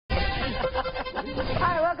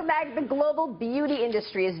brag, the global beauty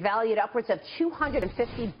industry is valued upwards of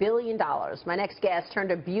 $250 billion. My next guest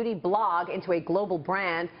turned a beauty blog into a global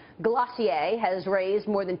brand. Glossier has raised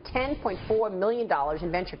more than $10.4 million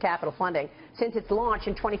in venture capital funding since its launch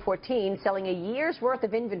in 2014, selling a year's worth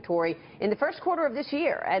of inventory in the first quarter of this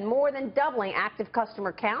year and more than doubling active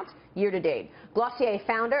customer count year to date. Glossier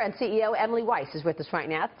founder and CEO Emily Weiss is with us right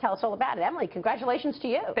now to tell us all about it. Emily, congratulations to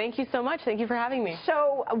you. Thank you so much. Thank you for having me.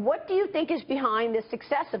 So what do you think is behind the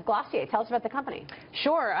success of Glossier? Tell us about the company.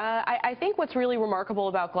 Sure. I think what's really remarkable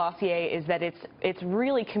about Glossier is that it's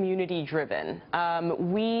really community driven.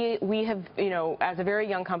 We have, as a very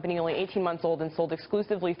young company, only 18 months old and sold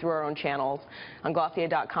exclusively through our own channels on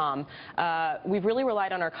Glossier.com. We've really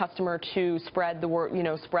relied on our customer to spread the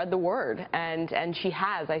word, and she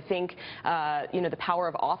has. I think the power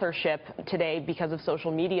of authorship today, because of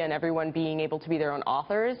social media and everyone being able to be their own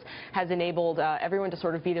authors, has enabled everyone to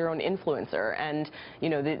sort of be their own influencer. And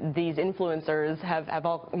these influencers have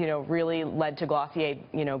all really led to Glossier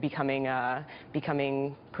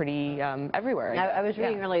becoming pretty everywhere. I was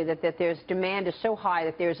reading earlier that there's demand is so high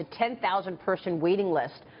that there's a 10,000 person waiting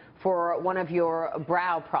list for one of your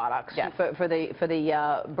brow products. Yes. for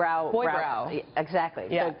the brow. Boy brow. Exactly.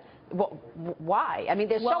 Yeah. So, why? I mean,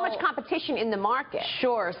 there's so much competition in the market.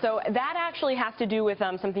 Sure. So that actually has to do with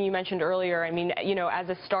something you mentioned earlier. I mean, as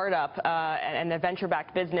a startup and a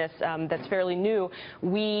venture-backed business that's fairly new,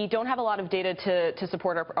 we don't have a lot of data to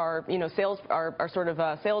support our sales, our sort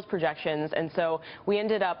of sales projections, and so we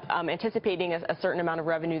ended up anticipating a certain amount of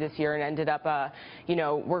revenue this year, and ended up,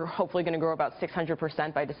 we're hopefully going to grow about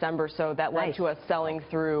 600% by December. So that led to us selling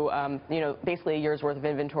through, basically a year's worth of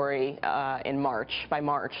inventory by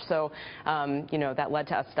March. So that led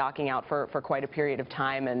to us stocking out for quite a period of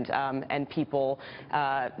time, and people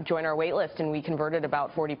joined our wait list, and we converted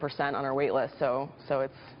about 40% on our wait list. So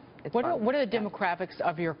it's what are the demographics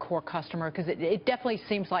of your core customer? Because it definitely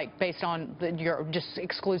seems like, based on your just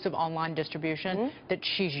exclusive online distribution, that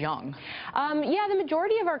she's young. Yeah, the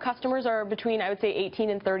majority of our customers are between, I would say,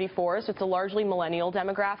 18 and 34, so it's a largely millennial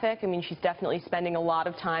demographic. I mean, she's definitely spending a lot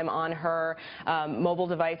of time on her mobile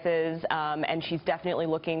devices, and she's definitely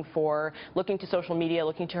looking to social media,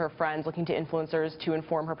 looking to her friends, looking to influencers to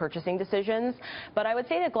inform her purchasing decisions. But I would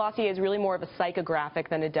say that Glossier is really more of a psychographic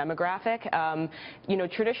than a demographic.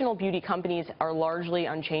 Traditional beauty companies are largely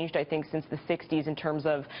unchanged, I think, since the 60s in terms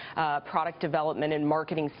of product development and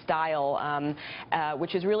marketing style,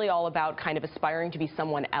 which is really all about kind of aspiring to be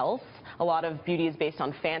someone else. A lot of beauty is based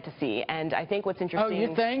on fantasy, and I think what's interesting... Oh,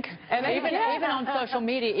 you think? And even on social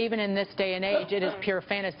media, even in this day and age, it is pure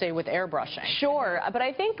fantasy with airbrushing. Sure, but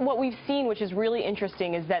I think what we've seen, which is really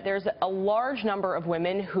interesting, is that there's a large number of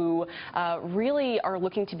women who really are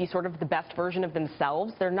looking to be sort of the best version of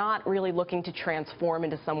themselves. They're not really looking to transform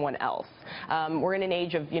into someone else. We're in an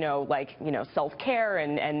age of, self-care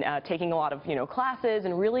and taking a lot of, classes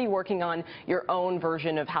and really working on your own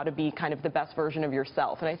version of how to be kind of the best version of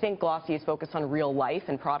yourself. And I think Glossier's focus on real life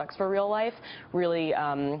and products for real life really,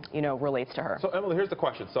 relates to her. So, Emily, here's the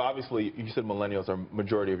question. So, obviously, you said millennials are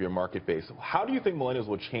majority of your market base. How do you think millennials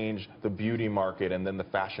will change the beauty market and then the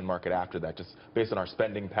fashion market after that, just based on our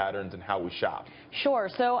spending patterns and how we shop? Sure.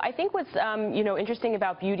 So I think what's, interesting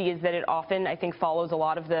about beauty is that it often, I think, follows a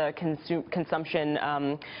lot of the consumption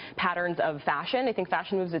patterns of fashion. I think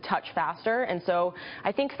fashion moves a touch faster, and so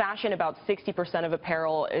I think fashion, about 60% of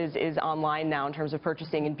apparel is online now in terms of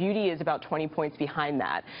purchasing, and beauty is about 20 points behind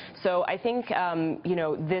that. So I think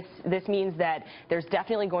this means that there's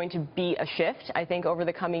definitely going to be a shift, I think, over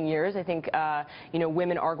the coming years. I think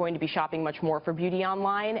women are going to be shopping much more for beauty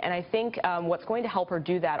online, and I think what's going to help her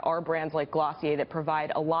do that are brands like Glossier that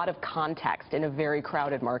provide a lot of context in a very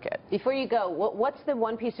crowded market. Before you go, what's the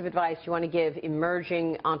one piece of advice you want to give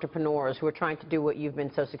emerging entrepreneurs who are trying to do what you've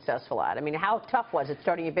been so successful at? I mean, how tough was it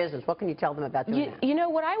starting a business? What can you tell them about doing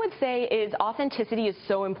that? What I would say is authenticity is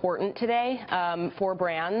so important today for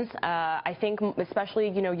brands. I think especially,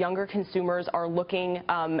 younger consumers are looking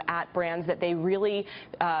at brands that they really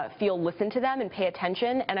feel listen to them and pay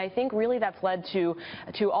attention. And I think really that's led to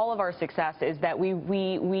all of our success, is that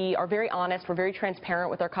we are very honest, we're very transparent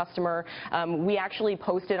with our customer. We actually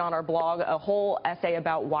posted on our blog a whole essay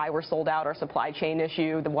about why we're sold out, our supply chain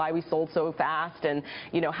issue, why we sold so fast, and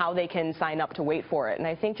how they can sign up to wait for it. And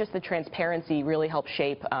I think just the transparency really helps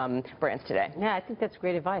shape brands today. Yeah, I think that's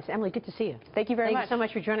great advice. Emily, good to see you. Thank you very much. Thank you so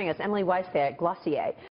much for joining us. Emily Weiss there at Glossier.